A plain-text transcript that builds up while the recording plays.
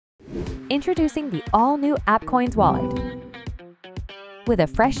Introducing the all-new AppCoins Wallet. With a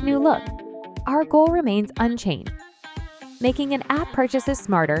fresh new look, our goal remains unchanged, making in-app purchases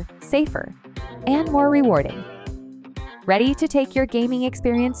smarter, safer, and more rewarding. Ready to take your gaming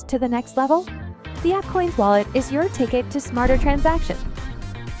experience to the next level? The AppCoins Wallet is your ticket to smarter transactions.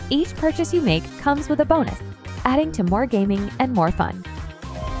 Each purchase you make comes with a bonus, adding to more gaming and more fun.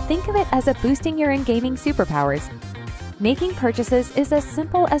 Think of it as a boosting your in-gaming superpowers. Making purchases is as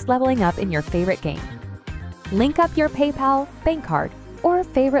simple as leveling up in your favorite game. Link up your PayPal, bank card, or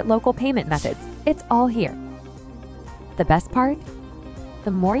favorite local payment methods. It's all here. The best part?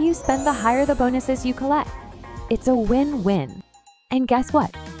 The more you spend, the higher the bonuses you collect. It's a win-win. And guess what?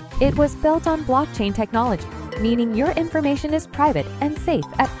 It was built on blockchain technology, meaning your information is private and safe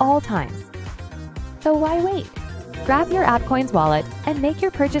at all times. So why wait? Grab your AppCoins wallet and make your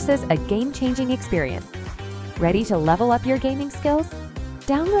purchases a game-changing experience. Ready to level up your gaming skills?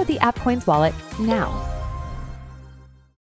 Download the AppCoins wallet now.